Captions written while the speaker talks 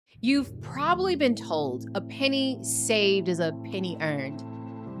You've probably been told a penny saved is a penny earned.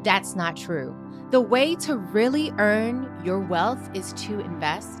 That's not true. The way to really earn your wealth is to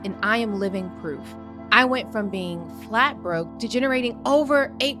invest, and I am living proof. I went from being flat broke to generating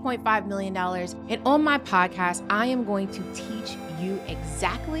over $8.5 million. And on my podcast, I am going to teach you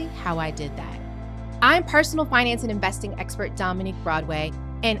exactly how I did that. I'm personal finance and investing expert Dominique Broadway.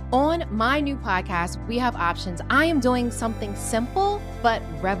 And on my new podcast, We Have Options, I am doing something simple but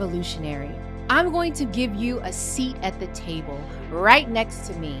revolutionary. I'm going to give you a seat at the table right next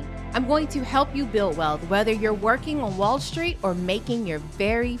to me. I'm going to help you build wealth, whether you're working on Wall Street or making your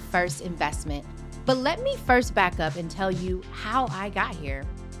very first investment. But let me first back up and tell you how I got here.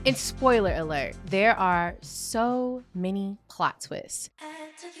 And spoiler alert, there are so many plot twists.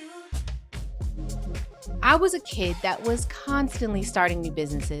 I was a kid that was constantly starting new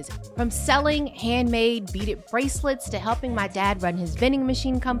businesses, from selling handmade beaded bracelets to helping my dad run his vending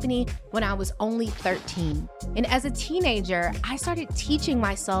machine company when I was only 13. And as a teenager, I started teaching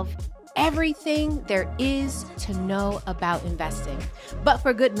myself everything there is to know about investing. But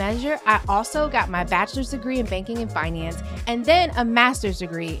for good measure, I also got my bachelor's degree in banking and finance and then a master's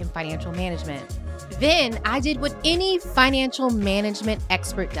degree in financial management. Then I did what any financial management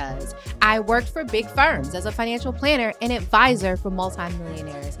expert does. I worked for big firms as a financial planner and advisor for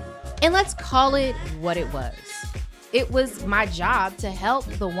multimillionaires. And let's call it what it was. It was my job to help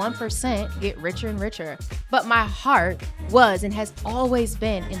the 1% get richer and richer. But my heart was and has always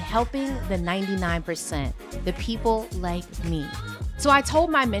been in helping the 99%, the people like me. So I told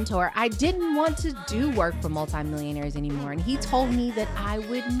my mentor I didn't want to do work for multimillionaires anymore. And he told me that I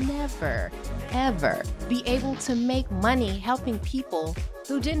would never, ever be able to make money helping people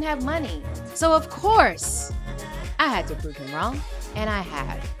who didn't have money. So of course, I had to prove him wrong, and I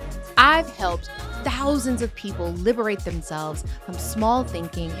have. I've helped thousands of people liberate themselves from small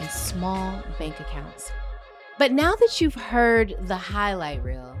thinking and small bank accounts. But now that you've heard the highlight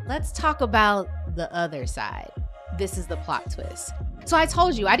reel, let's talk about the other side. This is the plot twist. So I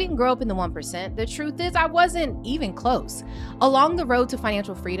told you I didn't grow up in the 1%. The truth is I wasn't even close. Along the road to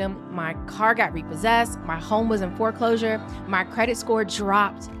financial freedom, my car got repossessed, my home was in foreclosure, my credit score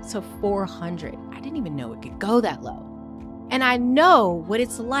dropped to 400. I didn't even know it could go that low. And I know what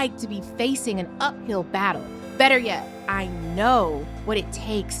it's like to be facing an uphill battle. Better yet, I know what it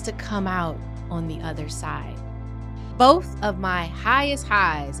takes to come out on the other side. Both of my highest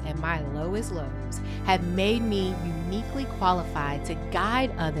highs and my lowest lows have made me uniquely qualified to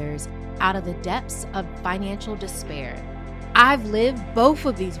guide others out of the depths of financial despair. I've lived both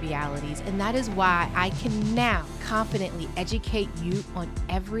of these realities, and that is why I can now confidently educate you on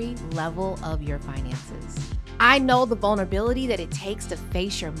every level of your finances. I know the vulnerability that it takes to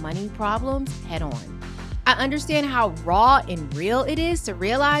face your money problems head on. I understand how raw and real it is to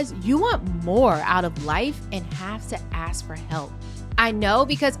realize you want more out of life and have to ask for help. I know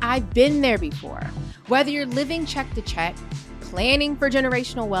because I've been there before. Whether you're living check to check, planning for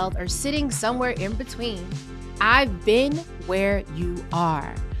generational wealth, or sitting somewhere in between, I've been where you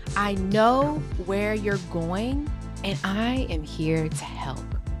are. I know where you're going, and I am here to help.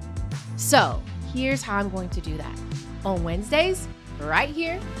 So here's how I'm going to do that. On Wednesdays, right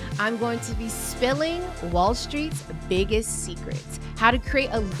here, I'm going to be spilling Wall Street's biggest secrets, how to create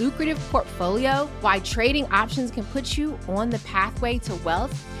a lucrative portfolio, why trading options can put you on the pathway to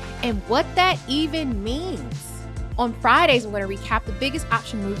wealth, and what that even means. On Fridays, I'm going to recap the biggest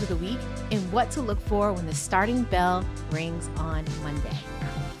option moves of the week and what to look for when the starting bell rings on Monday.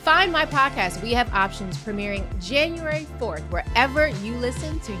 Find my podcast, We Have Options, premiering January 4th, wherever you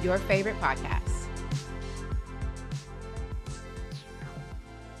listen to your favorite podcast.